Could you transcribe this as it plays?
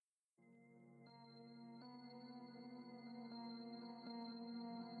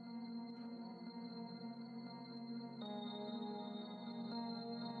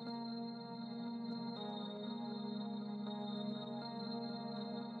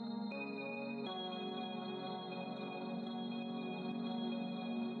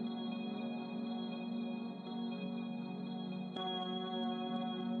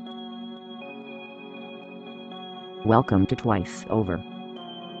Welcome to Twice Over,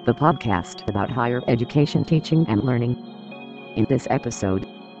 the podcast about higher education teaching and learning. In this episode,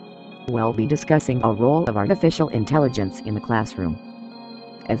 we'll be discussing a role of artificial intelligence in the classroom.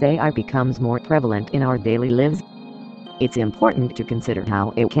 As AI becomes more prevalent in our daily lives, it's important to consider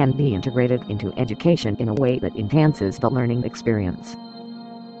how it can be integrated into education in a way that enhances the learning experience.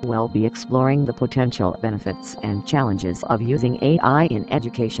 We'll be exploring the potential benefits and challenges of using AI in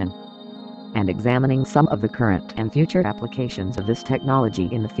education, and examining some of the current and future applications of this technology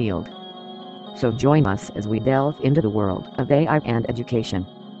in the field. So join us as we delve into the world of AI and education.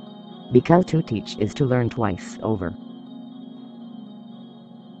 Because to teach is to learn twice over.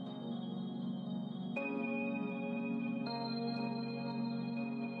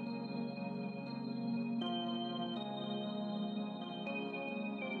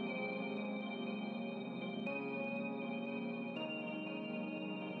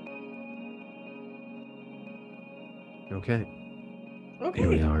 Okay. Okay. Here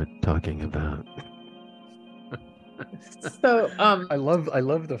we are talking about. So, I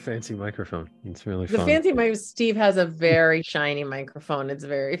love the fancy microphone. It's really the fun. fancy mic, Steve has a very shiny microphone. It's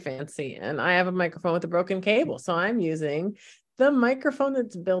very fancy. And I have a microphone with a broken cable. So I'm using the microphone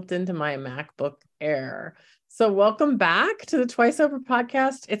that's built into my MacBook Air. So welcome back to the Twice Over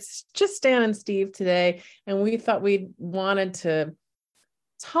podcast. It's just Stan and Steve today. And we thought we wanted to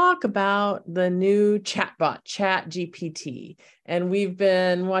talk about the new chatbot, ChatGPT. And we've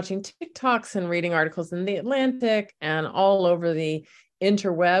been watching TikToks and reading articles in The Atlantic and all over the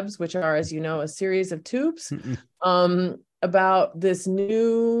interwebs, which are, as you know, a series of tubes, about this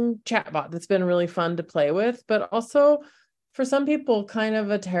new chatbot that's been really fun to play with, but also for some people, kind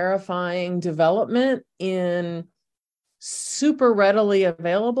of a terrifying development in super readily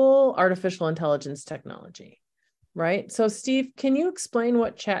available artificial intelligence technology. Right. So, Steve, can you explain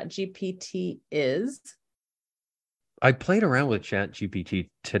what ChatGPT is? I played around with ChatGPT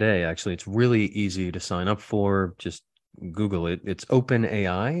today. Actually, it's really easy to sign up for. Just Google it. It's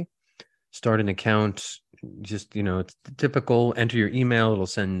OpenAI. Start an account. Just, it's typical. Enter your email. It'll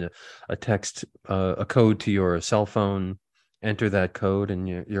send a text, a code to your cell phone. Enter that code and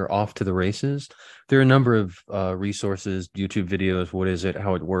you're off to the races. There are a number of resources, YouTube videos, what is it,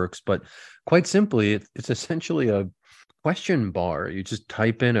 how it works. But quite simply, it's essentially a question bar. You just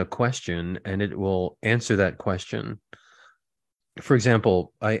type in a question and it will answer that question. For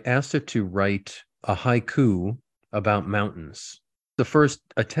example, I asked it to write a haiku about mountains. The first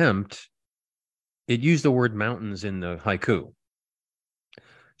attempt, it used the word mountains in the haiku.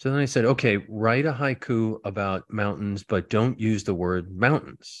 So then I said, okay, write a haiku about mountains, but don't use the word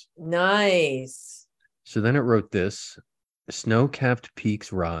mountains. Nice. So then it wrote this: snow-capped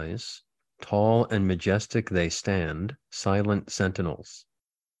peaks rise, tall and majestic they stand, silent sentinels.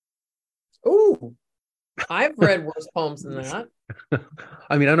 Ooh, I've read worse poems than that.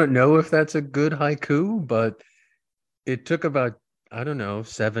 I mean, I don't know if that's a good haiku, but it took about,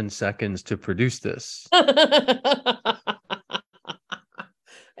 7 seconds to produce this.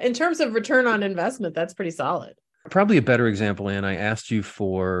 In terms of return on investment, that's pretty solid. Probably a better example, Anne, I asked you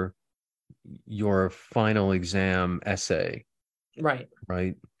for your final exam essay. Right.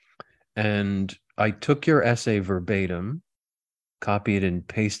 And I took your essay verbatim, copied and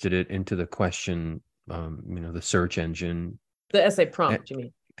pasted it into the question, the search engine. The essay prompt, you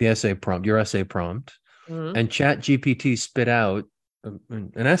mean? The essay prompt, your essay prompt. Mm-hmm. And ChatGPT spit out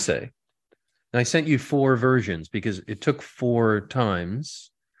an essay. And I sent you 4 versions because it took 4 times.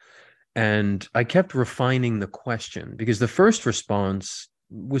 And I kept refining the question because the first response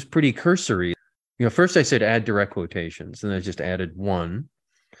was pretty cursory. First I said add direct quotations, and I just added 1.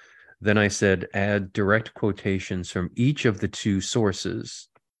 Then I said add direct quotations from each of the 2 sources.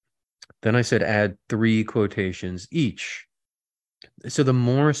 Then I said add 3 quotations each. So the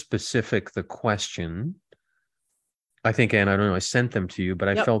more specific the question, I think, Anne, I don't know, I sent them to you, but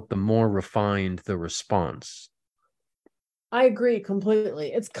I felt the more refined the response. I agree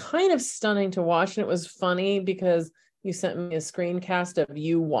completely. It's kind of stunning to watch. And it was funny because you sent me a screencast of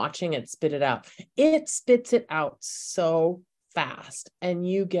you watching it spit it out. It spits it out so fast. And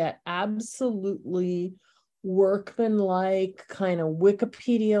you get absolutely workmanlike, kind of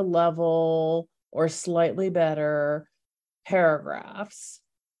Wikipedia level or slightly better paragraphs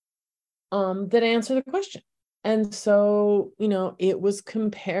that answer the question. And so, it was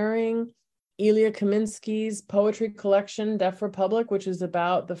comparing Ilya Kaminsky's poetry collection, Deaf Republic, which is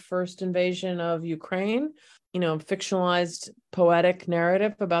about the first invasion of Ukraine, fictionalized poetic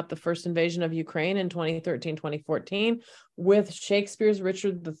narrative about the first invasion of Ukraine in 2013, 2014, with Shakespeare's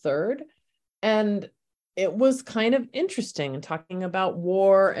Richard III. And it was kind of interesting and talking about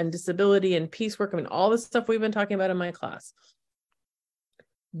war and disability and peace work. I mean, all the stuff we've been talking about in my class.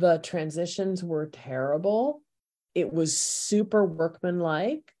 The transitions were terrible. It was super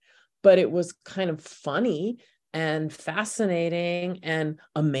workmanlike, but it was kind of funny and fascinating and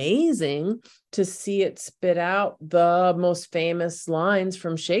amazing to see it spit out the most famous lines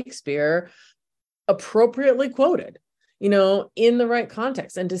from Shakespeare, appropriately quoted, in the right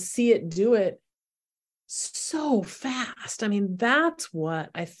context, and to see it do it so fast. I mean, that's what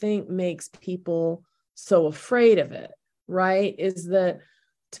I think makes people so afraid of it, right? Is that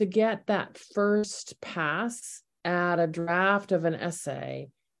to get that first pass at a draft of an essay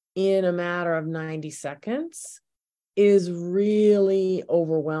in a matter of 90 seconds is really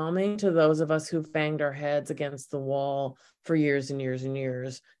overwhelming to those of us who've banged our heads against the wall for years and years and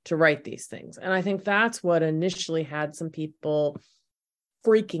years to write these things. And I think that's what initially had some people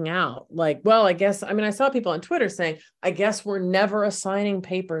freaking out. Like, well, I saw people on Twitter saying, I guess we're never assigning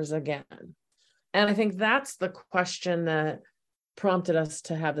papers again. And I think that's the question that prompted us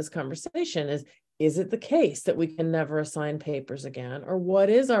to have this conversation is it the case that we can never assign papers again? Or what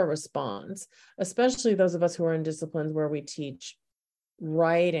is our response, especially those of us who are in disciplines where we teach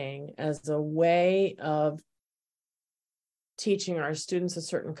writing as a way of teaching our students a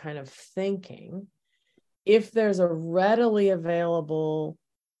certain kind of thinking? If there's a readily available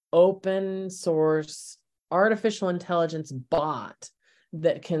open source artificial intelligence bot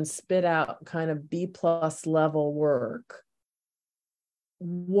that can spit out kind of B+ level work,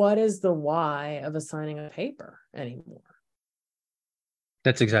 what is the why of assigning a paper anymore?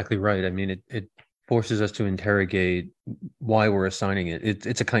 That's exactly right. I mean, it forces us to interrogate why we're assigning it.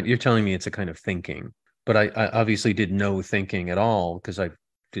 It's a kind. You're telling me it's a kind of thinking, but I obviously did no thinking at all because I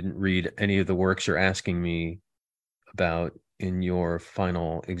didn't read any of the works you're asking me about in your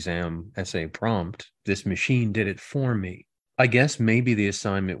final exam essay prompt. This machine did it for me. I guess maybe the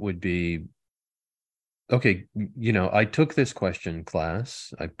assignment would be, okay, I took this question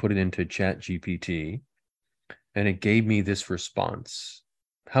class, I put it into ChatGPT, and it gave me this response.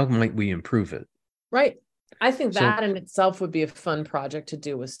 How might we improve it? Right. I think that in itself would be a fun project to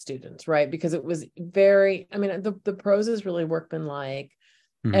do with students, right? Because it was the prose is really workmanlike.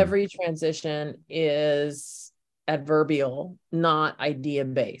 Mm-hmm. Every transition is adverbial, not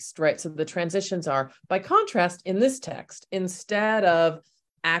idea-based, right? So the transitions are, by contrast, in this text, instead of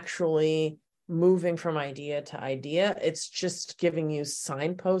actually moving from idea to idea, it's just giving you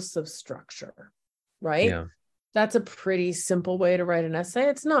signposts of structure, right? Yeah. That's a pretty simple way to write an essay.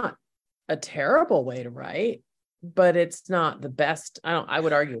 It's not a terrible way to write, but it's not the best. I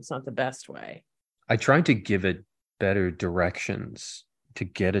would argue it's not the best way. I tried to give it better directions to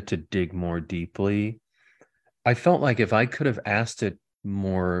get it to dig more deeply. I felt like if I could have asked it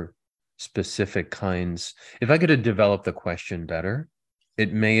more specific kinds, if I could have developed the question better,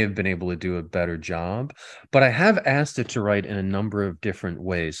 it may have been able to do a better job. But I have asked it to write in a number of different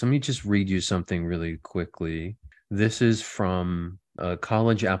ways. Let me just read you something really quickly. This is from a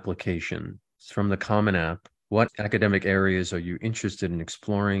college application. It's from the Common App. What academic areas are you interested in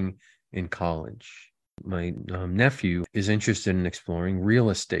exploring in college? My nephew is interested in exploring real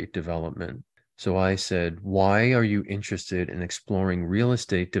estate development. So I said, why are you interested in exploring real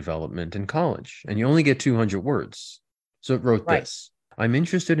estate development in college? And you only get 200 words. So it wrote this. I'm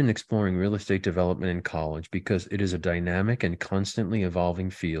interested in exploring real estate development in college because it is a dynamic and constantly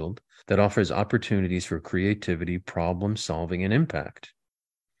evolving field that offers opportunities for creativity, problem solving, and impact.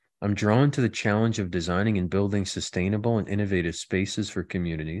 I'm drawn to the challenge of designing and building sustainable and innovative spaces for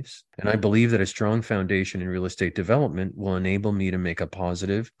communities, and I believe that a strong foundation in real estate development will enable me to make a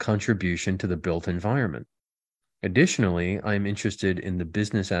positive contribution to the built environment. Additionally, I am interested in the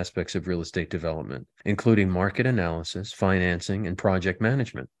business aspects of real estate development, including market analysis, financing, and project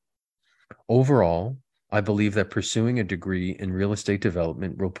management. Overall, I believe that pursuing a degree in real estate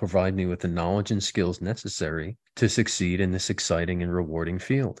development will provide me with the knowledge and skills necessary to succeed in this exciting and rewarding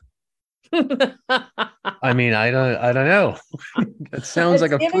field. I mean, I don't know. That sounds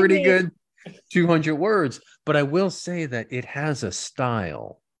like a pretty good 200 words, but I will say that it has a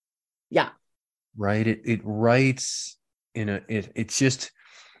style. Yeah. Right. It writes it's just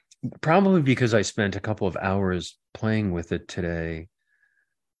probably because I spent a couple of hours playing with it today.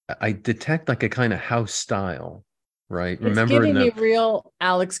 I detect like a kind of house style, right? It's giving me real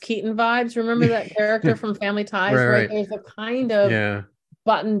Alex Keaton vibes. Remember that character from Family Ties, right? There's a kind of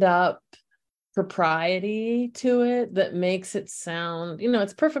buttoned up propriety to it that makes it sound,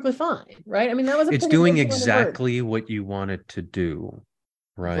 it's perfectly fine, right? I mean, that was it's doing exactly what you want it to do.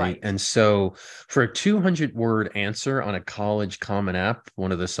 Right. And so for a 200-word answer on a college Common App,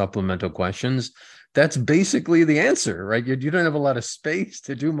 one of the supplemental questions, that's basically the answer, right? You don't have a lot of space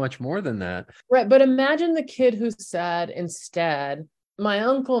to do much more than that. Right. But imagine the kid who said instead, my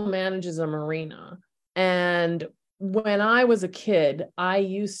uncle manages a marina. And when I was a kid, I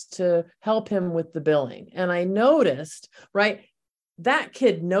used to help him with the billing. And I noticed, right, that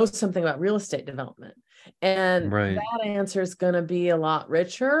kid knows something about real estate development. And Right. that answer is going to be a lot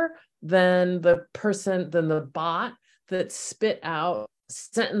richer than the bot that spit out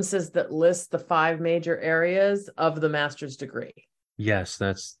sentences that list the 5 major areas of the master's degree. Yes,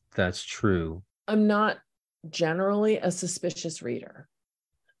 that's true. I'm not generally a suspicious reader.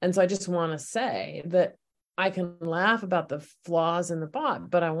 And so I just want to say that I can laugh about the flaws in the bot,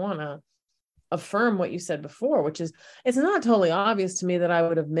 but I want to affirm what you said before, which is it's not totally obvious to me that I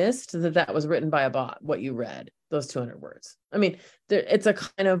would have missed that was written by a bot, what you read, those 200 words. I mean, it's a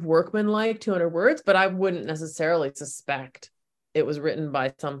kind of workmanlike 200 words, but I wouldn't necessarily suspect it was written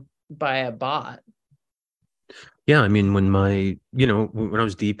by a bot. Yeah, I mean, when I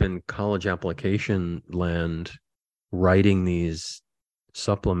was deep in college application land, writing these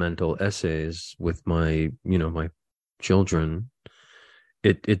supplemental essays with my children,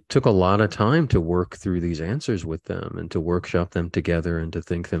 it took a lot of time to work through these answers with them and to workshop them together and to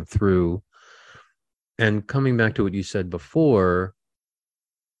think them through. And coming back to what you said before,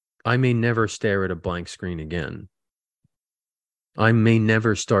 I may never stare at a blank screen again. I may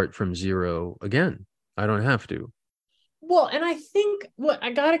never start from zero again. I don't have to. Well, and I think what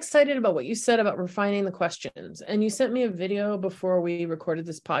I got excited about what you said about refining the questions. And you sent me a video before we recorded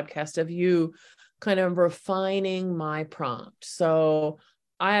this podcast of you kind of refining my prompt. So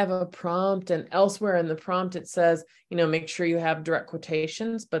I have a prompt, and elsewhere in the prompt, it says, make sure you have direct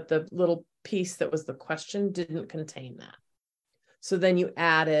quotations, but the little piece that was the question didn't contain that. So then you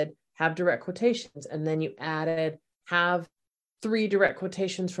added have direct quotations, and then you added have 3 direct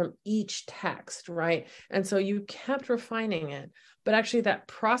quotations from each text, right? And so you kept refining it. But actually that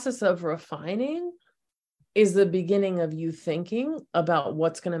process of refining is the beginning of you thinking about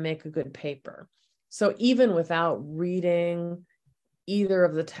what's going to make a good paper. So even without reading either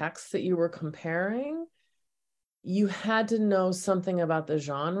of the texts that you were comparing, you had to know something about the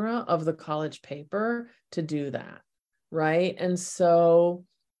genre of the college paper to do that, right? And so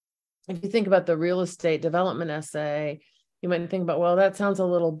if you think about the real estate development essay, you might think about, well, that sounds a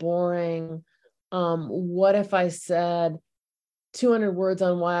little boring. What if I said 200 words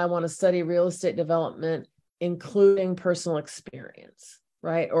on why I want to study real estate development, including personal experience,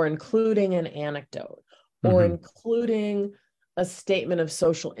 right? Or including an anecdote, or including a statement of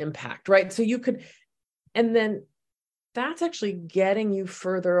social impact, right? So you could, and then that's actually getting you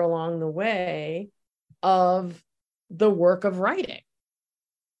further along the way of the work of writing.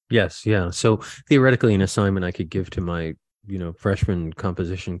 Yes, yeah. So theoretically, an assignment I could give to my freshman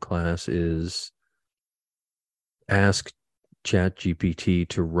composition class is ask ChatGPT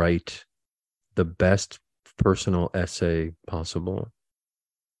to write the best personal essay possible,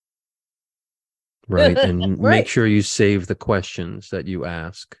 right? And Right. Make sure you save the questions that you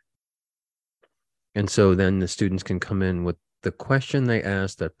ask. And so then the students can come in with the question they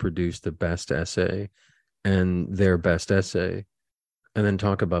asked that produced the best essay and their best essay, and then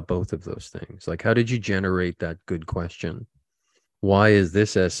talk about both of those things. Like, how did you generate that good question? Why is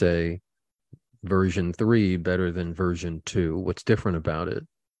this essay version 3 better than version 2? What's different about it?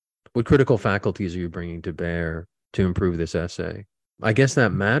 What critical faculties are you bringing to bear to improve this essay? I guess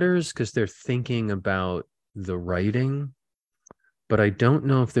that matters because they're thinking about the writing, but I don't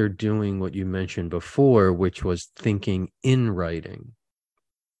know if they're doing what you mentioned before, which was thinking in writing,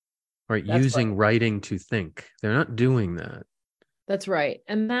 right? That's Using right. writing to think. They're not doing that. That's right.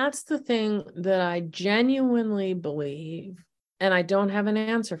 And that's the thing that I genuinely believe, and I don't have an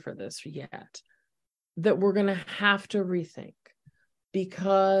answer for this yet, that we're going to have to rethink.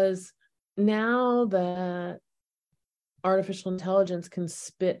 Because now that artificial intelligence can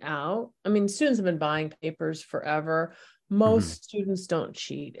spit out, I mean, students have been buying papers forever. Most students don't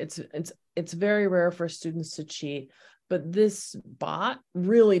cheat. It's very rare for students to cheat. But this bot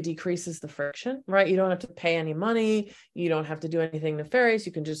really decreases the friction, right? You don't have to pay any money. You don't have to do anything nefarious.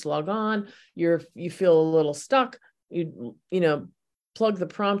 You can just log on. You feel a little stuck. You plug the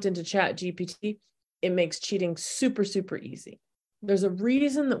prompt into ChatGPT. It makes cheating super, super easy. There's a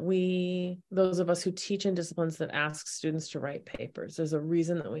reason that those of us who teach in disciplines that ask students to write papers, there's a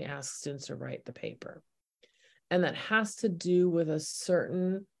reason that we ask students to write the paper. And that has to do with a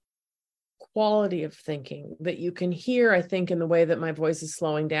certain quality of thinking that you can hear, I think, in the way that my voice is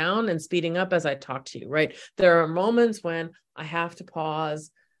slowing down and speeding up as I talk to you, right? There are moments when I have to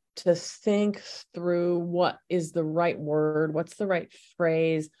pause to think through what is the right word, what's the right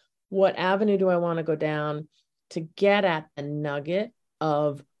phrase, what avenue do I want to go down to get at the nugget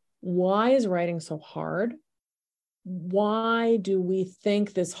of why is writing so hard? Why do we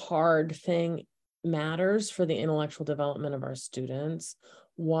think this hard thing matters for the intellectual development of our students?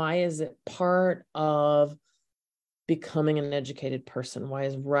 Why is it part of becoming an educated person? Why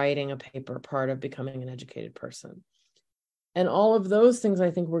is writing a paper part of becoming an educated person? And all of those things,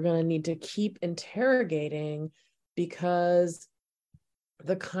 I think we're going to need to keep interrogating, because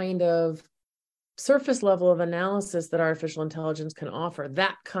the kind of surface level of analysis that artificial intelligence can offer,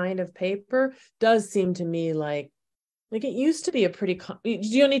 that kind of paper does seem to me like it used to be a pretty,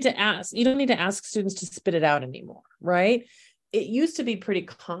 you don't need to ask students to spit it out anymore, right? It used to be pretty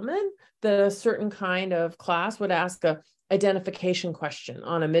common that a certain kind of class would ask a identification question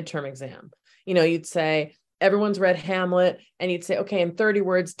on a midterm exam. You'd say, everyone's read Hamlet, and you'd say, okay, in 30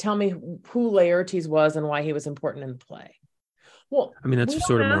 words, tell me who Laertes was and why he was important in the play. Well, I mean, that's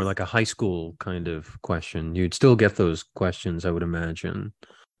sort of more like a high school kind of question. You'd still get those questions, I would imagine.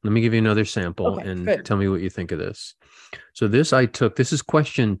 Let me give you another sample and tell me what you think of this. So this is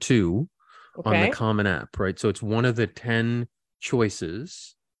question 2 on the Common App, right? So it's one of the 10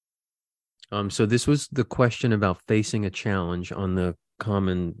 choices. So this was the question about facing a challenge on the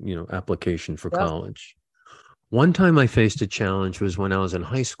Common, application for college. One time I faced a challenge was when I was in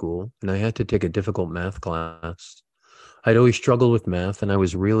high school and I had to take a difficult math class. I'd always struggled with math and I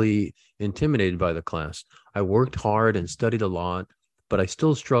was really intimidated by the class. I worked hard and studied a lot, but I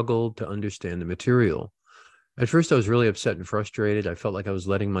still struggled to understand the material. At first, I was really upset and frustrated. I felt like I was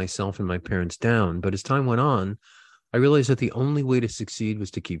letting myself and my parents down. But as time went on, I realized that the only way to succeed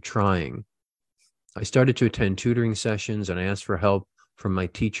was to keep trying. I started to attend tutoring sessions and I asked for help from my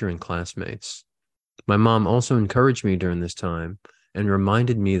teacher and classmates. My mom also encouraged me during this time and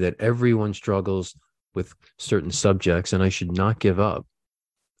reminded me that everyone struggles with certain subjects and I should not give up.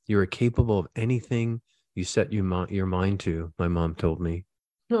 You are capable of anything you set your mind to, my mom told me.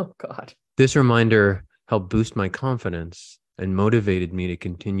 Oh, God. This reminder helped boost my confidence and motivated me to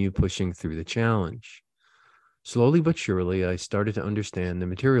continue pushing through the challenge. Slowly but surely, I started to understand the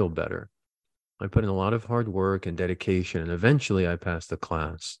material better. I put in a lot of hard work and dedication, and eventually I passed the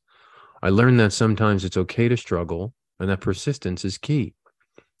class. I learned that sometimes it's okay to struggle and that persistence is key.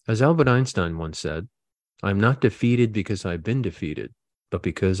 As Albert Einstein once said, I'm not defeated because I've been defeated, but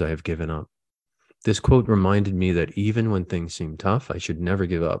because I have given up. This quote reminded me that even when things seem tough, I should never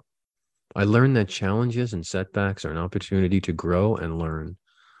give up. I learned that challenges and setbacks are an opportunity to grow and learn.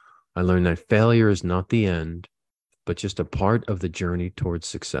 I learned that failure is not the end, but just a part of the journey towards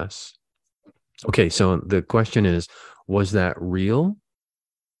success. Okay, so the question is, was that real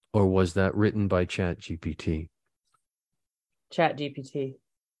or was that written by ChatGPT? ChatGPT.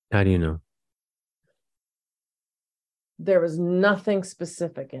 How do you know? There was nothing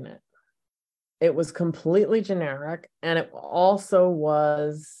specific in it. It was completely generic, and it also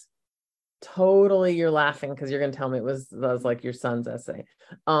was totally, you're laughing because you're going to tell me that was like your son's essay.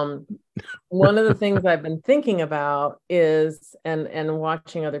 One of the things I've been thinking about is, and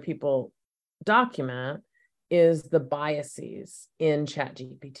watching other people document, is the biases in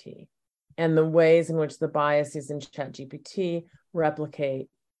ChatGPT and the ways in which the biases in ChatGPT replicate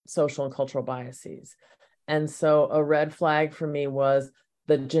social and cultural biases. And so a red flag for me was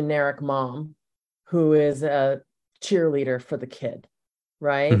the generic mom who is a cheerleader for the kid,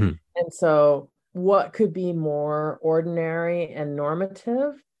 right? Mm-hmm. And so what could be more ordinary and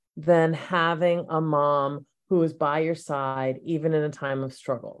normative than having a mom who is by your side, even in a time of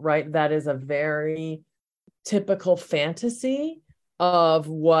struggle, right? That is a very typical fantasy of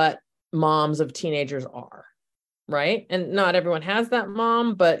what moms of teenagers are, right? And not everyone has that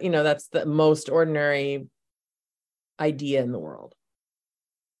mom, but that's the most ordinary idea in the world.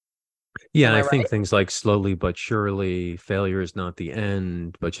 Yeah, I think things like slowly but surely, failure is not the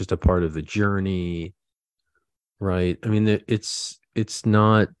end, but just a part of the journey, right? I mean, it's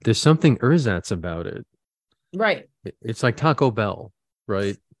not, there's something ersatz about it. Right. It's like Taco Bell,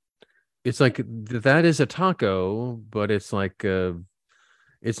 right? It's like, that is a taco, but it's like,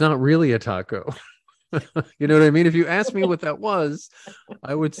 it's not really a taco. You know what I mean? If you ask me what that was,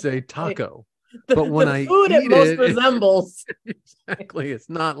 I would say taco. But when I food eat it most resembles. Exactly. It's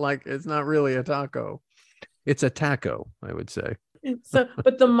not really a taco. It's a taco, I would say. So,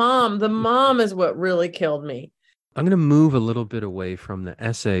 but the mom is what really killed me. I'm going to move a little bit away from the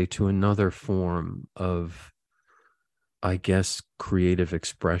essay to another form of, I guess, creative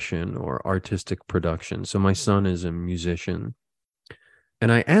expression or artistic production. So my son is a musician.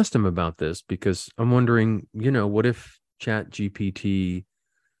 And I asked him about this because I'm wondering, what if ChatGPT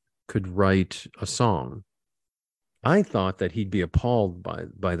could write a song, I thought that he'd be appalled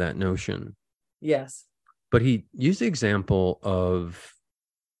by that notion. Yes. But he used the example of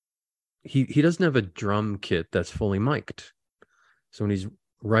he doesn't have a drum kit that's fully mic'd. So when he's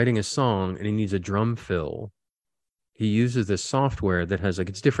writing a song and he needs a drum fill, he uses this software that has like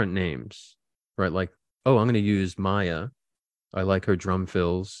it's different names, right? Like, oh, I'm going to use Maya. I like her drum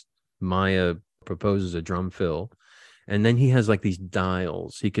fills. Maya proposes a drum fill. And then he has like these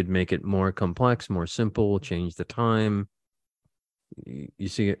dials. He could make it more complex, more simple, change the time. You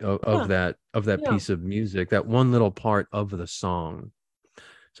see of that piece of music, that one little part of the song.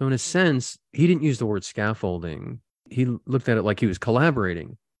 So in a sense, he didn't use the word scaffolding. He looked at it like he was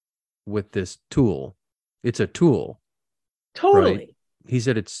collaborating with this tool. It's a tool. Totally. Right? He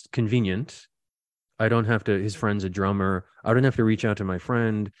said it's convenient. I don't have to, his friend's a drummer. I don't have to reach out to my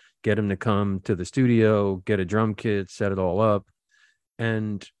friend, get him to come to the studio, get a drum kit, set it all up.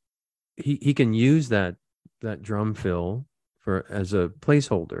 And he can use that drum fill as a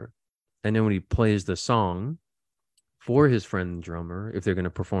placeholder. And then when he plays the song for his friend drummer, if they're going to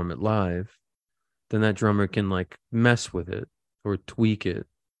perform it live, then that drummer can like mess with it or tweak it.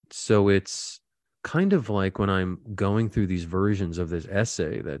 So it's kind of like when I'm going through these versions of this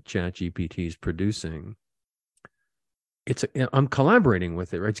essay that ChatGPT is producing, I'm collaborating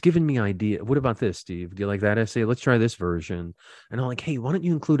with it, right? It's giving me idea. What about this, Steve? Do you like that essay? Let's try this version. And I'm like, hey, why don't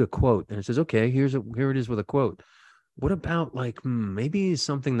you include a quote? And it says, okay, here it is with a quote. What about like maybe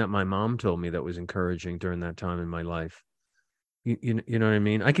something that my mom told me that was encouraging during that time in my life? You know what I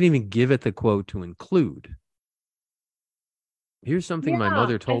mean? I can even give it the quote to include. Here's something my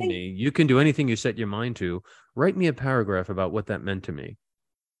mother told me. You can do anything you set your mind to. Write me a paragraph about what that meant to me.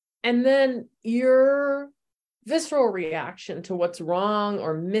 And then your visceral reaction to what's wrong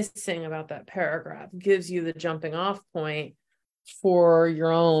or missing about that paragraph gives you the jumping off point for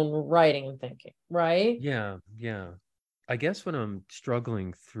your own writing and thinking, right? Yeah. I guess what I'm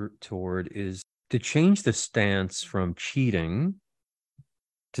struggling toward is to change the stance from cheating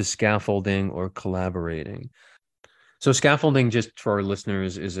to scaffolding or collaborating. So scaffolding, just for our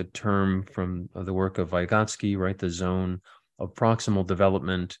listeners, is a term from the work of Vygotsky, right? The zone of proximal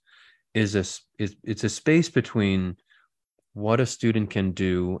development it's a space between what a student can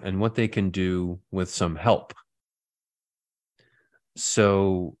do and what they can do with some help.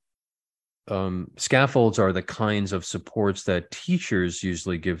 So scaffolds are the kinds of supports that teachers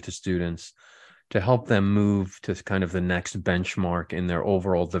usually give to students to help them move to kind of the next benchmark in their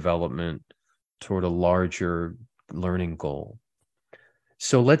overall development toward a larger learning goal.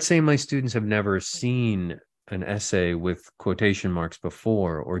 So let's say my students have never seen an essay with quotation marks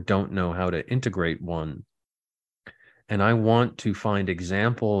before or don't know how to integrate one. And I want to find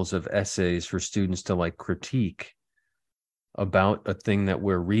examples of essays for students to like critique about a thing that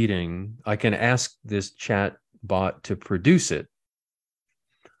we're reading. I can ask this chat bot to produce it.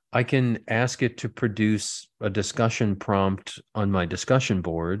 I can ask it to produce a discussion prompt on my discussion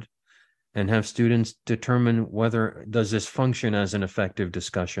board and have students determine whether does this function as an effective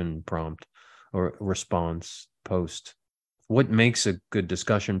discussion prompt or response post. What makes a good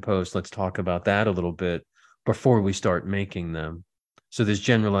discussion post? Let's talk about that a little bit before we start making them. So there's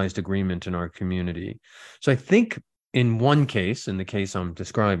generalized agreement in our community. So I think in one case, in the case I'm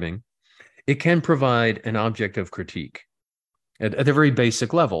describing, it can provide an object of critique at a very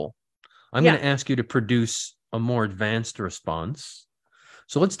basic level. I'm going to ask you to produce a more advanced response.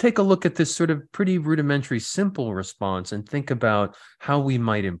 So let's take a look at this sort of pretty rudimentary, simple response and think about how we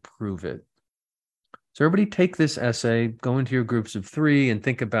might improve it. So everybody take this essay, go into your groups of 3 and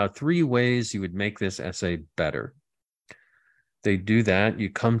think about 3 ways you would make this essay better. They do that. You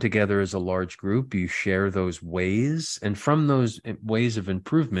come together as a large group, you share those ways, and from those ways of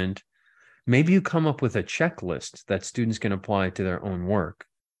improvement, maybe you come up with a checklist that students can apply to their own work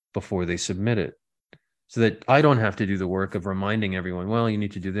before they submit it. So that I don't have to do the work of reminding everyone, well, you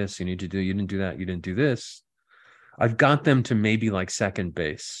need to do this, you didn't do that, you didn't do this. I've got them to maybe like second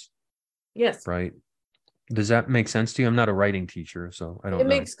base. Yes. Right. Does that make sense to you? I'm not a writing teacher, so I don't know. It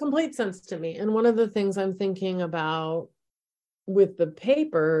makes complete sense to me. And one of the things I'm thinking about with the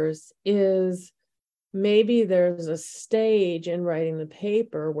papers is maybe there's a stage in writing the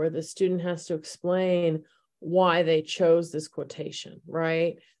paper where the student has to explain why they chose this quotation,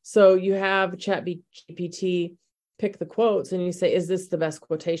 right? So you have ChatGPT pick the quotes and you say, is this the best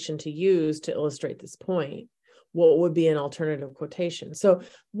quotation to use to illustrate this point? What would be an alternative quotation? So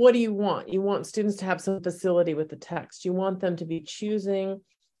what do you want? You want students to have some facility with the text. You want them to be choosing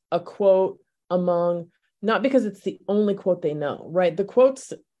a quote among, not because it's the only quote they know, right? The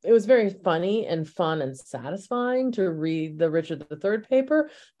quotes it was very funny and fun and satisfying to read the Richard III paper,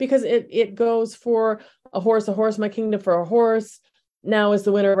 because it goes for a horse, my kingdom for a horse. Now is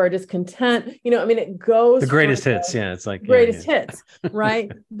the winner of our discontent. I mean, it goes the greatest for hits. Yeah, it's like greatest hits,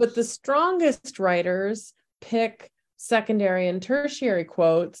 right? But the strongest writers pick secondary and tertiary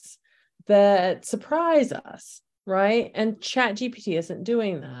quotes that surprise us, right? And ChatGPT isn't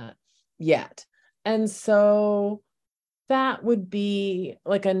doing that yet. And so that would be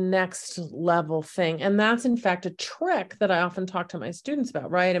like a next level thing. And that's in fact a trick that I often talk to my students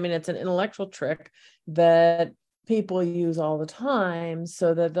about, right? I mean, it's an intellectual trick that people use all the time,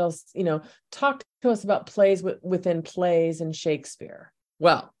 so that they'll, talk to us about plays within plays in Shakespeare.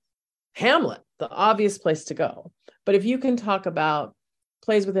 Well, Hamlet, the obvious place to go. But if you can talk about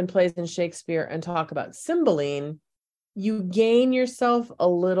plays within plays in Shakespeare and talk about Cymbeline, you gain yourself a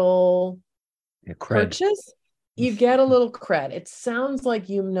little purchase. You get a little cred. It sounds like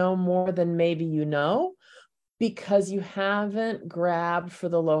you know more than maybe you know, because you haven't grabbed for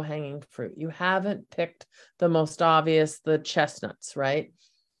the low-hanging fruit. You haven't picked the most obvious, the chestnuts, right?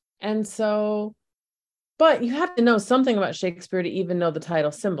 And so, but you have to know something about Shakespeare to even know the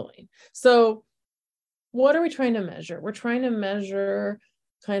title Cymbeline. So what are we trying to measure? We're trying to measure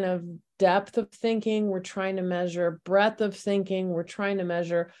kind of depth of thinking. We're trying to measure breadth of thinking. We're trying to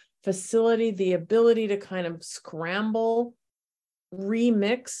measure facility, the ability to kind of scramble,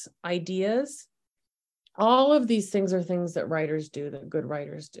 remix ideas. All of these things are things that writers do, that good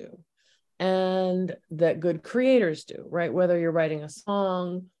writers do, and that good creators do, right? Whether you're writing a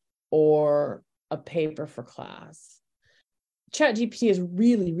song or a paper for class. ChatGPT is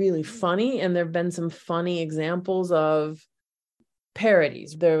really, really funny, and there have been some funny examples of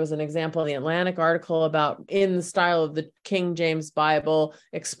parodies. There was an example in the Atlantic article about, in the style of the King James Bible,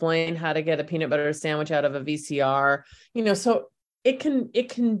 explain how to get a peanut butter sandwich out of a VCR. So it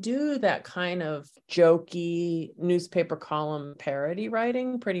can do that kind of jokey newspaper column parody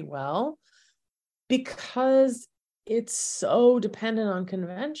writing pretty well, because it's so dependent on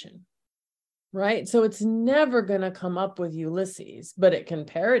convention, right? So it's never going to come up with Ulysses, but it can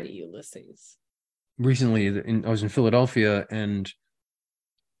parody Ulysses. Recently, I was in Philadelphia and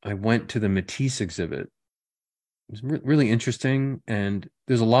I went to the Matisse exhibit. It was really interesting, and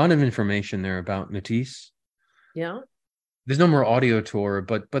there's a lot of information there about Matisse. Yeah. There's no more audio tour,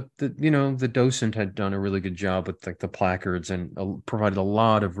 but the docent had done a really good job with like the placards and provided a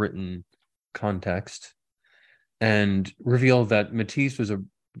lot of written context, and revealed that Matisse was a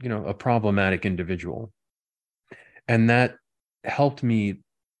problematic individual, and that helped me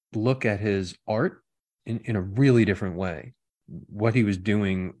look at his art in a really different way. What he was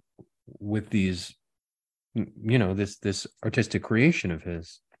doing with these, this artistic creation of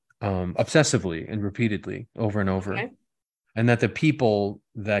his, obsessively and repeatedly over and over. Okay. And that the people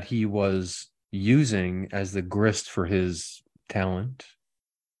that he was using as the grist for his talent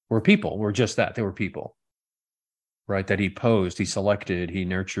were just that. They were people, right? That he posed, he selected, he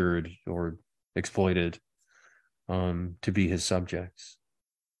nurtured or exploited to be his subjects.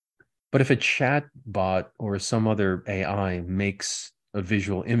 But if a chat bot or some other AI makes a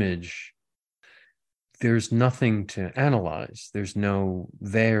visual image, there's nothing to analyze. There's no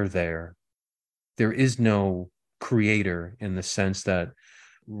there. There is no creator in the sense that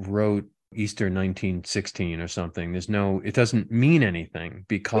wrote Easter 1916 or something. It doesn't mean anything,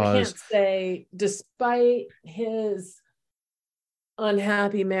 because we can't say, despite his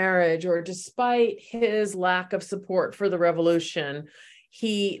unhappy marriage or despite his lack of support for the revolution,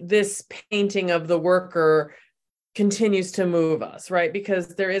 this painting of the worker continues to move us, right?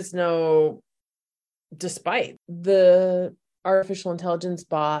 Because there is no despite. The artificial intelligence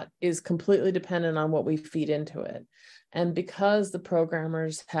bot is completely dependent on what we feed into it. And because the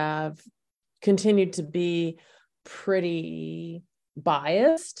programmers have continued to be pretty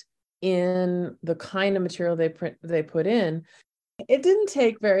biased in the kind of material they put in, it didn't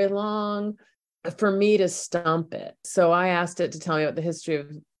take very long for me to stump it. So I asked it to tell me about the history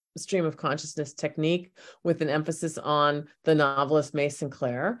of stream of consciousness technique, with an emphasis on the novelist May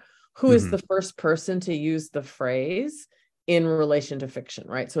Sinclair, who is the first person to use the phrase in relation to fiction,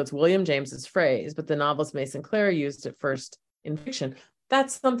 right? So it's William James's phrase, but the novelist May Sinclair used it first in fiction.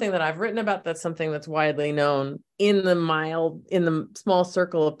 That's something that I've written about. That's something that's widely known in the small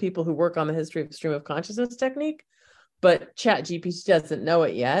circle of people who work on the history of stream of consciousness technique. But ChatGPT doesn't know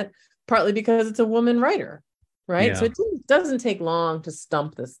it yet, partly because it's a woman writer, right? Yeah. So it doesn't take long to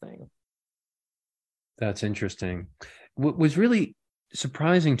stump this thing. That's interesting. What was really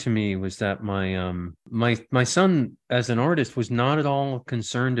surprising to me was that my son, as an artist, was not at all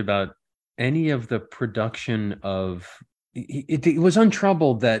concerned about any of the production of it was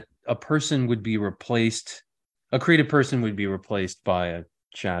untroubled that a person would be replaced, a creative person would be replaced by a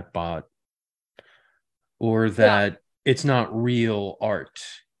chat bot, or Yeah. that it's not real art.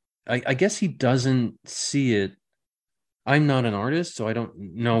 I guess he doesn't see it. I'm not an artist, so I don't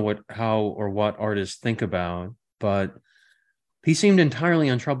know how or what artists think about, but he seemed entirely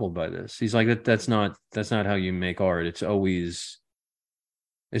untroubled by this. He's like, that's not how you make art. It's always,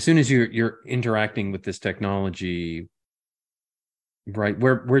 as soon as you're interacting with this technology, right?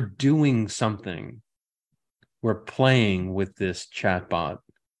 We're doing something. We're playing with this chatbot.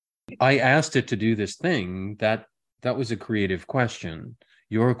 I asked it to do this thing. That was a creative question.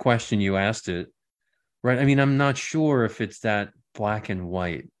 Your question, you asked it, right? I mean, I'm not sure if it's that black and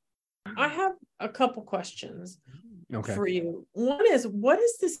white. I have a couple questions Okay. for you. One is, what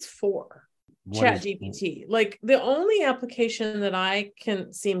is this for? What ChatGPT. Like, the only application that I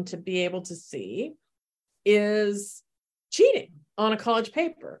can seem to be able to see is cheating on a college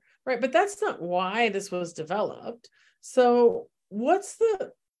paper, right? But that's not why this was developed. So what's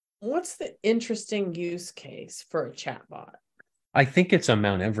the interesting use case for a chatbot? I think it's a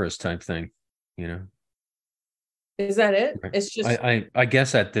Mount Everest type thing, you know. Is that it? Right. It's just I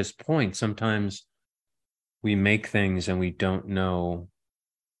guess at this point, sometimes we make things and we don't know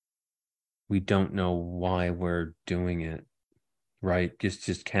why we're doing it, right?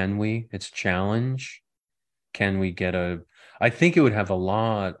 Just can we? It's a challenge. Can we get I think it would have a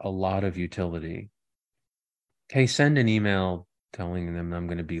lot of utility. Hey, send an email telling them I'm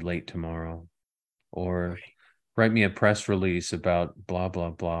going to be late tomorrow, or write me a press release about blah,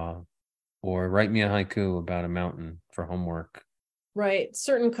 blah, blah, or write me a haiku about a mountain for homework. right.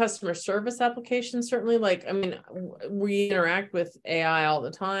 Certain customer service applications, certainly. Like, I mean, we interact with AI all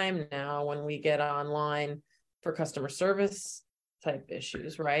the time now when we get online for customer service type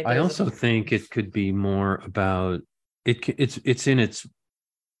issues, right? I also think it could be more about it's in its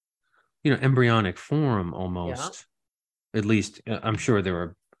embryonic form almost. Yeah. At least I'm sure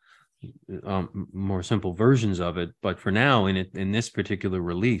there are more simple versions of it, but for now, in this particular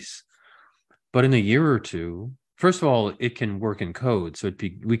release, but in a year or two, first of all, it can work in code, so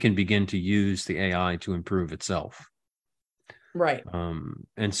we can begin to use the AI to improve itself, right?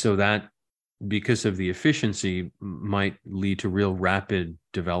 And so that, because of the efficiency, might lead to real rapid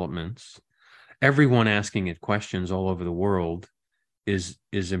developments. Everyone asking it questions all over the world is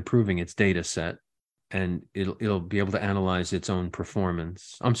improving its data set, and it'll be able to analyze its own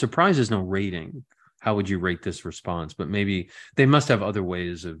performance. I'm surprised there's no rating. How would you rate this response? But maybe they must have other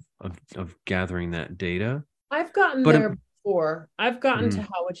ways of gathering that data. I've gotten there before. I've gotten to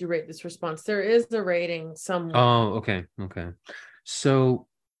how would you rate this response? There is the rating somewhere. Oh, okay. So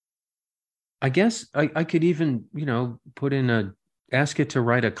I guess I could even, put in ask it to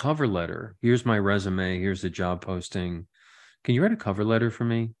write a cover letter. Here's my resume. Here's the job posting. Can you write a cover letter for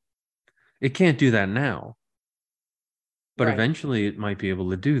me? It can't do that now, but eventually it might be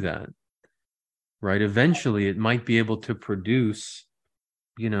able to do that, right? Eventually it might be able to produce,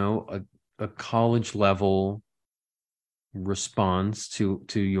 a college level response to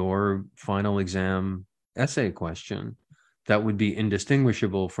your final exam essay question that would be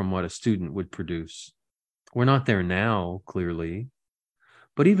indistinguishable from what a student would produce. We're not there now, clearly.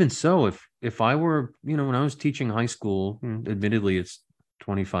 But even so, if I were, when I was teaching high school, admittedly, it's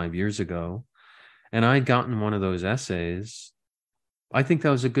 25 years ago, and I'd gotten one of those essays, I think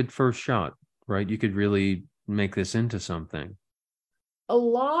that was a good first shot, right? You could really make this into something. A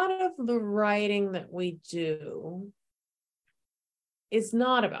lot of the writing that we do is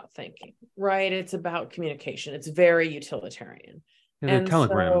not about thinking, right? It's about communication. It's very utilitarian. Yeah, they're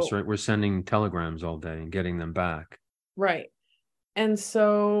telegrams, right? We're sending telegrams all day and getting them back. Right. And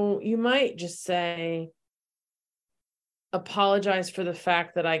so you might just say, apologize for the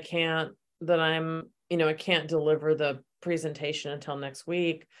fact that I can't deliver the presentation until next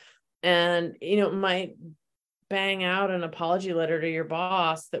week. And, it might bang out an apology letter to your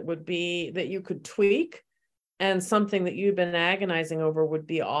boss that you could tweak, and something that you've been agonizing over would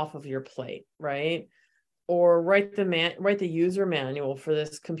be off of your plate, right? Or write the user manual for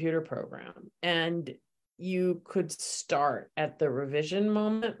this computer program. And you could start at the revision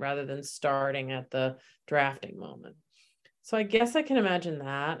moment rather than starting at the drafting moment. So I guess I can imagine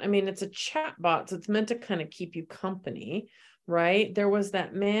that. I mean, it's a chat bot, so it's meant to kind of keep you company, right? There was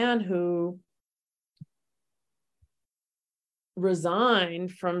that man who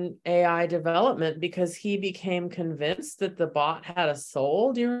resigned from AI development because he became convinced that the bot had a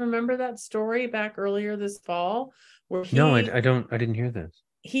soul. Do you remember that story back earlier this fall? No, I didn't hear this.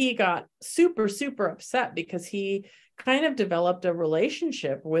 He got super, super upset because he kind of developed a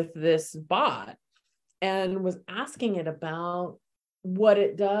relationship with this bot, and was asking it about what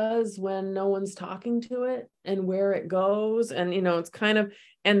it does when no one's talking to it and where it goes. And, it's kind of,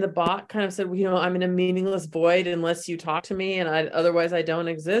 and the bot kind of said, I'm in a meaningless void unless you talk to me, and otherwise I don't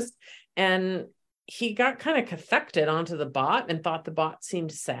exist. And he got kind of cathected onto the bot and thought the bot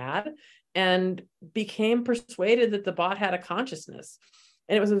seemed sad, and became persuaded that the bot had a consciousness.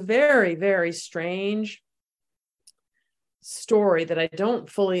 And it was a very, very strange story that I don't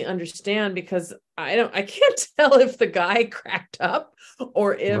fully understand, because I can't tell if the guy cracked up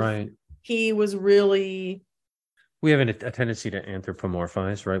or if he was really. We have a tendency to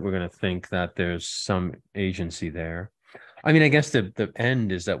anthropomorphize, right? We're going to think that there's some agency there. I mean, I guess the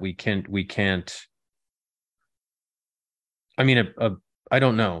end is that we can't. I mean, I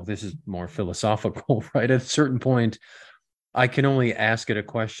don't know. This is more philosophical, right? At a certain point, I can only ask it a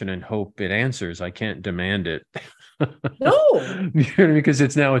question and hope it answers. I can't demand it. No. Because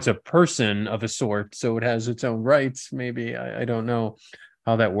it's a person of a sort, so it has its own rights. Maybe I don't know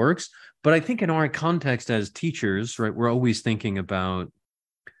how that works. But I think in our context as teachers, right, we're always thinking about,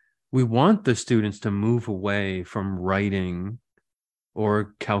 we want the students to move away from writing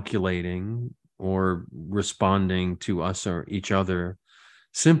or calculating or responding to us or each other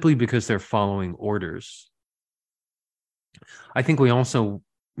simply because they're following orders. I think we also,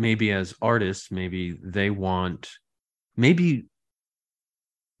 maybe as artists, maybe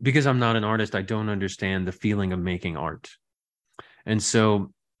because I'm not an artist, I don't understand the feeling of making art. And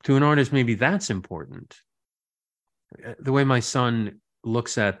so to an artist, maybe that's important. The way my son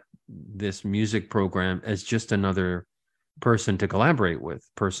looks at this music program as just another person to collaborate with,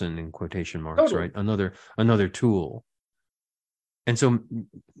 person in quotation marks, Totally. Right? Another tool. And so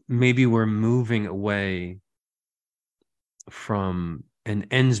maybe we're moving away from an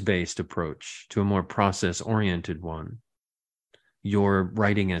ends-based approach to a more process-oriented one. You're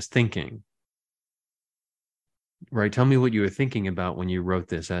writing as thinking. Right? Tell me what you were thinking about when you wrote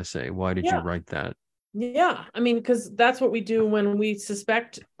this essay. Why did you write that? Yeah, I mean, because that's what we do when we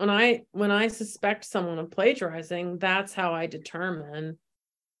suspect, when I suspect someone of plagiarizing, that's how I determine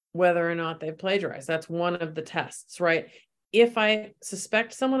whether or not they plagiarized. That's one of the tests, right? If I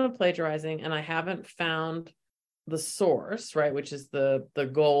suspect someone of plagiarizing and I haven't found the source, right, which is the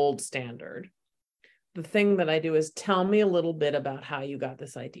gold standard, the thing that I do is tell me a little bit about how you got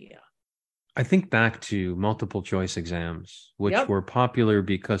this idea. I think back to multiple choice exams, which were popular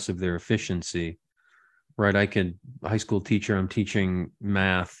because of their efficiency, right? High school teacher, I'm teaching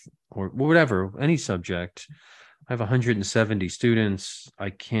math or whatever, any subject. I have 170 students.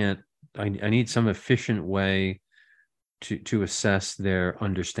 I need some efficient way to assess their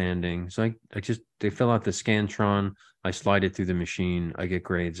understanding. So they fill out the Scantron, I slide it through the machine, I get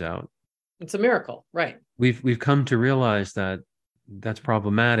grades out. It's a miracle, right? We've come to realize that that's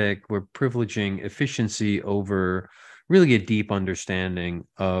problematic. We're privileging efficiency over really a deep understanding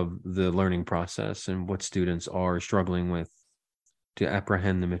of the learning process and what students are struggling with to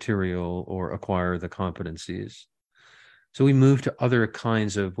apprehend the material or acquire the competencies. So we move to other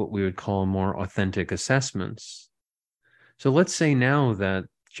kinds of what we would call more authentic assessments. So let's say now that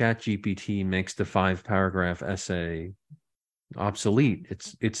ChatGPT makes the 5-paragraph essay obsolete.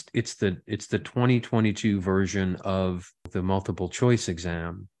 It's the 2022 version of the multiple choice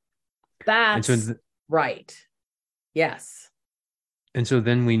exam. That's right. Yes. And so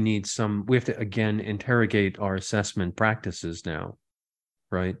then we have to again interrogate our assessment practices now,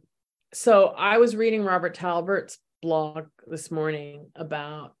 right? So I was reading Robert Talbert's blog this morning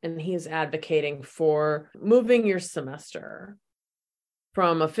and he is advocating for moving your semester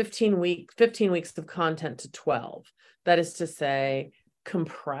from 15 weeks of content to 12. That is to say,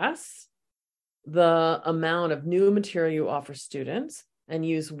 compress the amount of new material you offer students and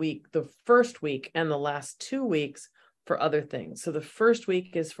use the first week and the last 2 weeks for other things. So the first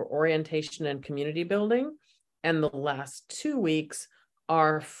week is for orientation and community building, and the last 2 weeks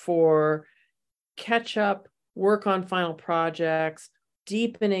are for catch up, work on final projects,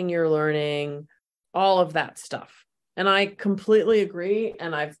 deepening your learning, all of that stuff. And I completely agree.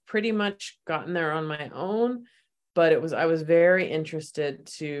 And I've pretty much gotten there on my own, but I was very interested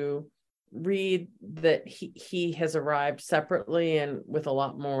to read that he has arrived separately and with a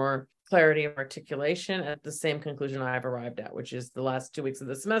lot more clarity of articulation at the same conclusion I've arrived at, which is the last 2 weeks of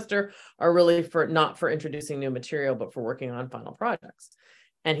the semester are really not for introducing new material, but for working on final projects.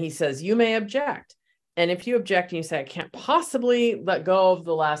 And he says, you may object. And if you object and you say, I can't possibly let go of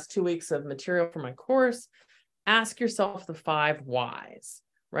the last 2 weeks of material for my course, ask yourself the 5 whys,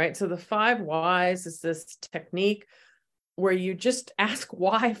 right? So the 5 whys is this technique where you just ask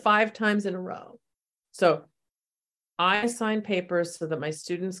why 5 times in a row. So I assign papers so that my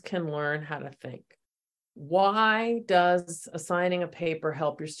students can learn how to think. why does assigning a paper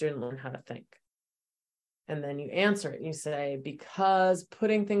help your student learn how to think? And then you answer it and you say, because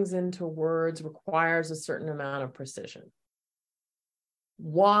putting things into words requires a certain amount of precision.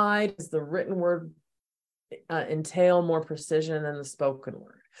 Why does the written word entail more precision than the spoken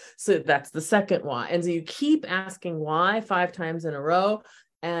word? So that's the second why. And so you keep asking why 5 times in a row.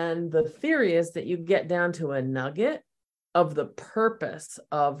 And the theory is that you get down to a nugget of the purpose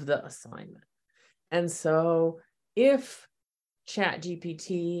of the assignment. And so if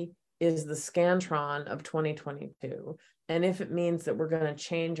ChatGPT is the Scantron of 2022, and if it means that we're going to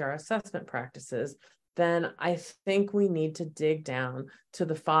change our assessment practices, then I think we need to dig down to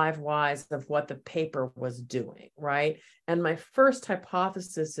the 5 whys of what the paper was doing, right? And my first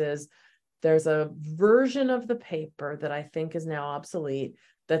hypothesis is there's a version of the paper that I think is now obsolete.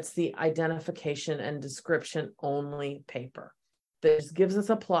 That's the identification and description only paper. That just gives us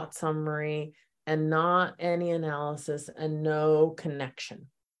a plot summary and not any analysis and no connection.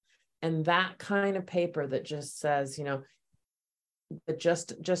 And that kind of paper that just says, that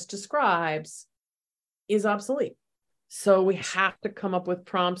just describes is obsolete. So we have to come up with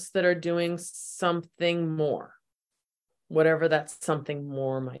prompts that are doing something more, whatever that something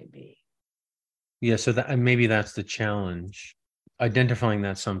more might be. Yeah, so that maybe that's the challenge, identifying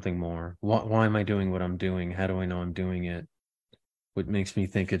that something more. Why am I doing what I'm doing? How do I know I'm doing it? What makes me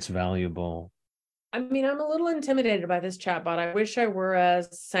think it's valuable? I mean, I'm a little intimidated by this chatbot. I wish I were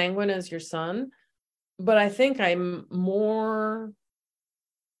as sanguine as your son, but I think I'm more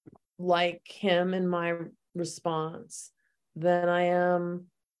like him in my response than I am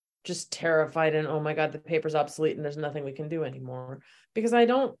just terrified and, oh my God, the paper's obsolete and there's nothing we can do anymore. Because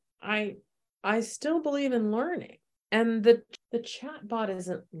I still believe in learning. And the chatbot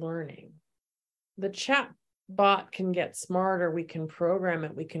isn't learning. The chatbot can get smarter. We can program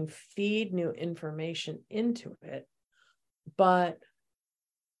it. We can feed new information into it. But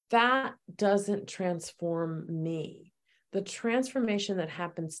that doesn't transform me. The transformation that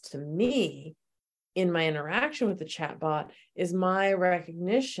happens to me in my interaction with the chatbot is my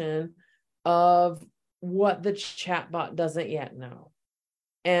recognition of what the chatbot doesn't yet know.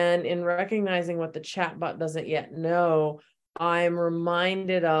 And in recognizing what the chatbot doesn't yet know, I'm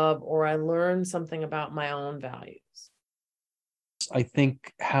reminded of, or I learn something about my own values. I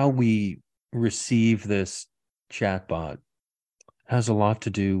think how we receive this chatbot has a lot to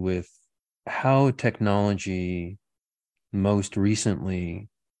do with how technology most recently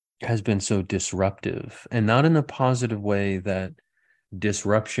has been so disruptive, and not in a positive way that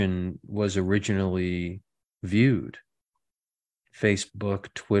disruption was originally viewed.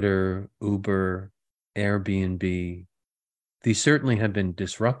 Facebook, Twitter, Uber, Airbnb, these certainly have been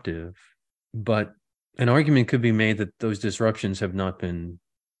disruptive, but an argument could be made that those disruptions have not been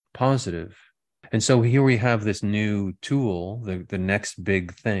positive. And so here we have this new tool, the next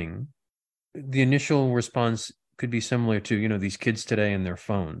big thing. The initial response could be similar to, these kids today and their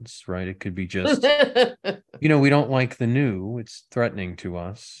phones, right? It could be just, we don't like the new, it's threatening to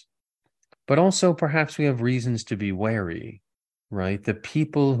us. But also perhaps we have reasons to be wary, right? The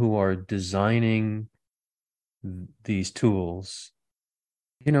people who are designing these tools,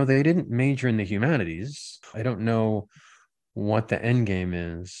 they didn't major in the humanities. I don't know what the end game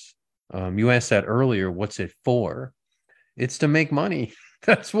is. You asked that earlier, what's it for? It's to make money.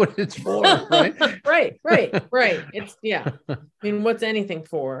 That's what it's for, right? Right. It's, yeah. I mean, what's anything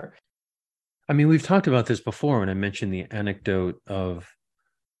for? I mean, we've talked about this before when I mentioned the anecdote of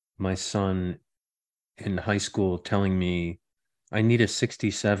my son in high school telling me, I need a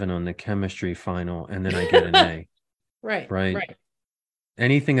 67 on the chemistry final, and then I get an A. Right.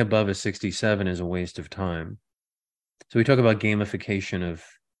 Anything above a 67 is a waste of time. So we talk about gamification of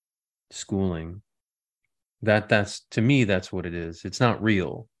schooling. That's to me, that's what it is. It's not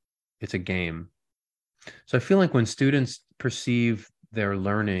real. It's a game. So I feel like when students perceive their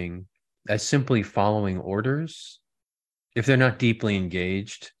learning as simply following orders, if they're not deeply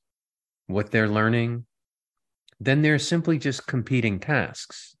engaged what they're learning, then they're simply just competing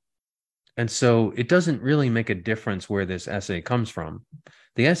tasks. And so it doesn't really make a difference where this essay comes from.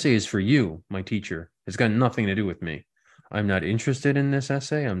 The essay is for you, my teacher. It's got nothing to do with me. I'm not interested in this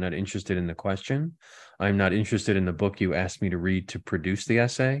essay. I'm not interested in the question. I'm not interested in the book you asked me to read to produce the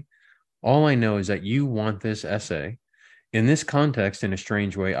essay. All I know is that you want this essay. In this context, in a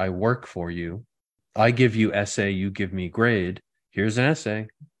strange way, I work for you. I give you essay, you give me grade. Here's an essay.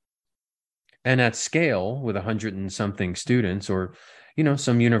 And at scale, with 100 and something students, or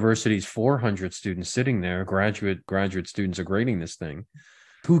some universities, 400 students sitting there, graduate students are grading this thing.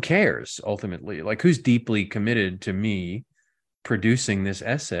 Who cares ultimately? Like, who's deeply committed to me producing this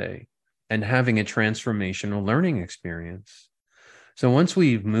essay? and having a transformational learning experience. So once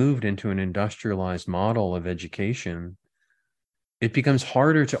we've moved into an industrialized model of education, it becomes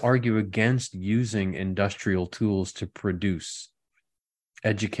harder to argue against using industrial tools to produce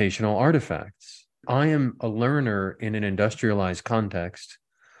educational artifacts. I am a learner in an industrialized context,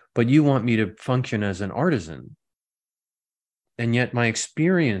 but you want me to function as an artisan. And yet my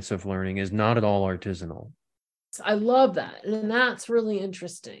experience of learning is not at all artisanal. I love that. And that's really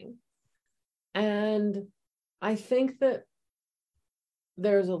interesting. And I think that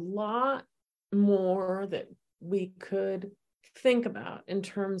there's a lot more that we could think about in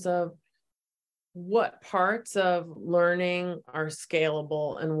terms of what parts of learning are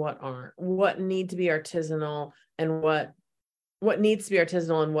scalable and what aren't, what need to be artisanal and what needs to be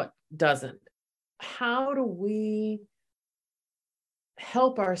artisanal and what doesn't. How do we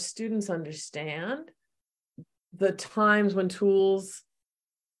help our students understand the times when tools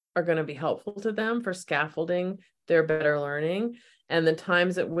are going to be helpful to them for scaffolding their better learning, and the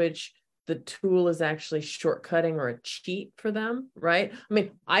times at which the tool is actually shortcutting or a cheat for them, right? I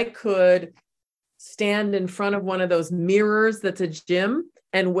mean, I could stand in front of one of those mirrors that's a gym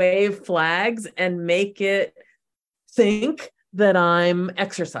and wave flags and make it think that I'm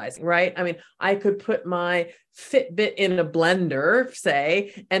exercising, right? I mean, I could put my Fitbit in a blender,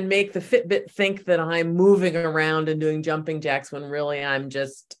 say, and make the Fitbit think that I'm moving around and doing jumping jacks when really I'm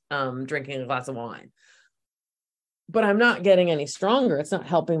just drinking a glass of wine. But I'm not getting any stronger. It's not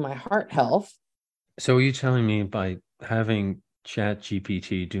helping my heart health. So are you telling me by having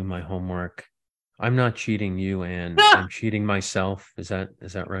ChatGPT do my homework, I'm not cheating you, Anne, I'm cheating myself? Is that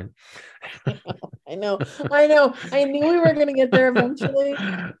right? I know. I knew we were going to get there eventually.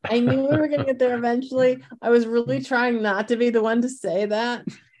 I was really trying not to be the one to say that.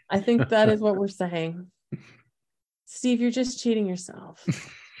 I think that is what we're saying. Steve, you're just cheating yourself.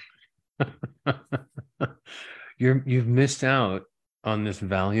 You've missed out on this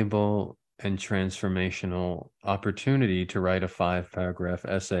valuable and transformational opportunity to write a 5-paragraph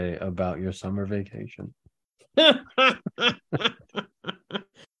essay about your summer vacation.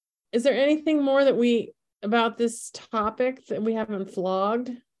 Is there anything more about this topic that we haven't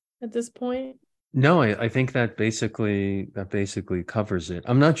flogged at this point? No, I think that basically covers it.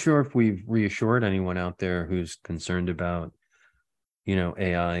 I'm not sure if we've reassured anyone out there who's concerned about,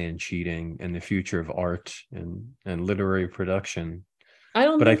 AI and cheating and the future of art and literary production.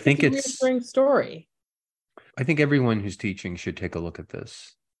 I think it's a reassuring story. I think everyone who's teaching should take a look at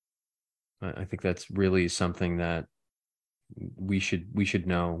this. I think that's really something that we should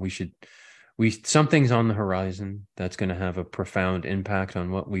know. Something's on the horizon that's going to have a profound impact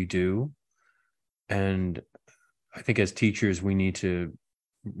on what we do. And I think as teachers, we need to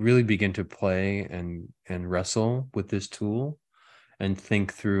really begin to play and wrestle with this tool and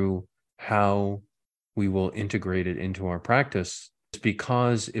think through how we will integrate it into our practice,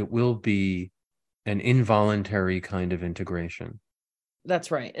 because it will be an involuntary kind of integration. That's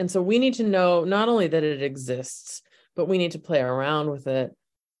right. And so we need to know not only that it exists, but we need to play around with it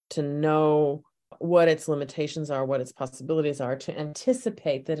to know what its limitations are, what its possibilities are, to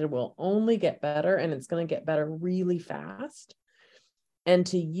anticipate that it will only get better and it's going to get better really fast. And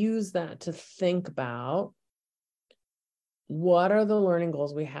to use that to think about what are the learning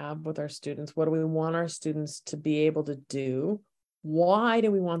goals we have with our students? What do we want our students to be able to do? Why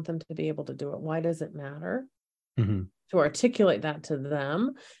do we want them to be able to do it? Why does it matter? Mm-hmm. To articulate that to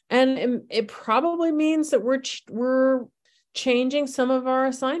them. And it probably means that we're changing some of our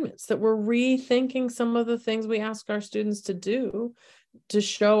assignments, that we're rethinking some of the things we ask our students to do to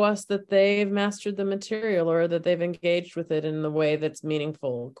show us that they've mastered the material or that they've engaged with it in the way that's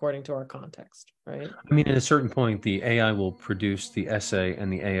meaningful according to our context, right? I mean, at a certain point, the AI will produce the essay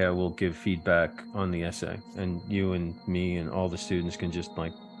and the AI will give feedback on the essay. And you and me and all the students can just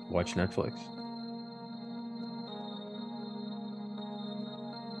watch Netflix.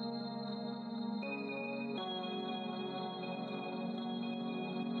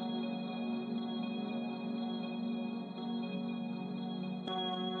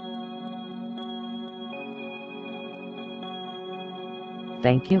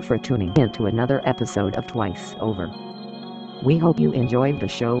 Thank you for tuning in to another episode of Twice Over. We hope you enjoyed the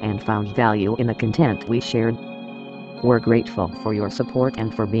show and found value in the content we shared. We're grateful for your support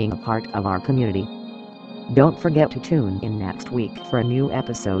and for being a part of our community. Don't forget to tune in next week for a new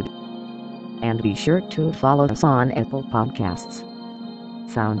episode. And be sure to follow us on Apple Podcasts,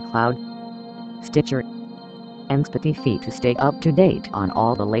 SoundCloud, Stitcher, and Spotify to stay up to date on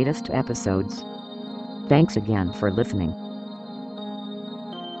all the latest episodes. Thanks again for listening.